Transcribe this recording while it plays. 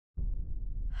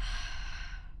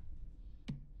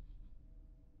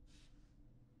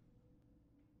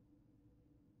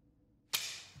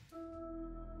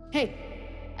Hey,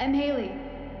 I'm Haley.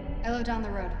 I live down the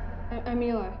road. I'm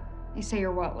ELI. They say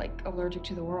you're what, like allergic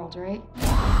to the world, right?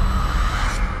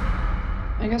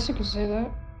 I guess you could say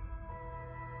that.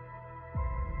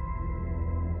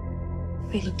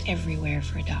 We looked everywhere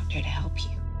for a doctor to help you.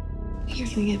 You're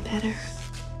gonna get better.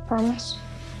 Promise?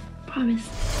 Promise.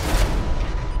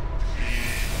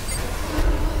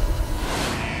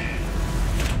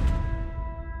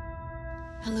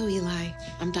 Hello, Eli.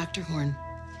 I'm Dr. Horn.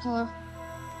 Hello.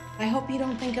 I hope you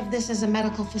don't think of this as a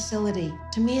medical facility.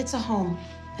 To me, it's a home.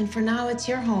 And for now, it's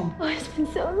your home. Oh, it's been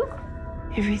so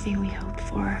long. Everything we hoped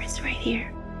for is right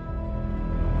here.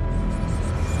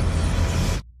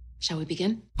 Shall we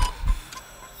begin?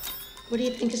 What do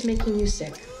you think is making you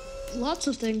sick? Lots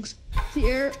of things. The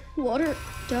air, water,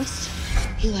 dust.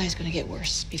 Eli's gonna get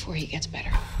worse before he gets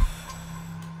better.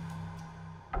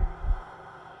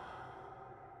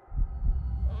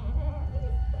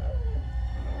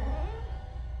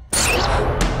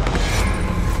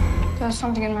 There's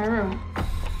something in my room.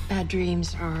 Bad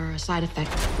dreams are a side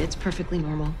effect. It's perfectly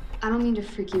normal. I don't mean to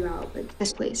freak you out, but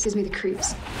this place gives me the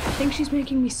creeps. I think she's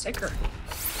making me sicker.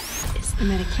 It's the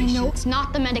medication. No, it's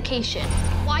not the medication.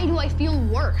 Why do I feel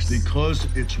worse? Because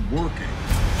it's working.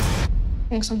 I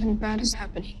think something bad is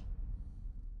happening.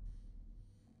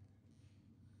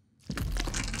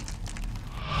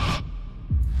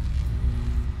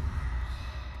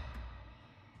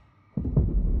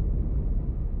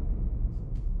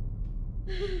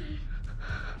 We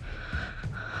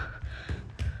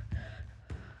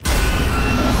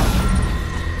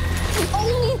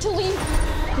all need to leave.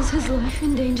 Is his life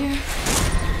in danger?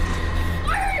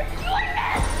 Why are you doing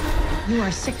this? You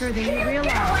are sicker than you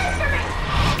realize. Get away from me!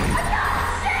 I'm not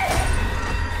sick!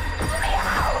 Let me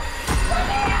out! Let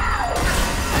me out!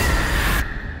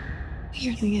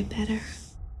 You're gonna get better.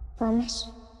 Promise?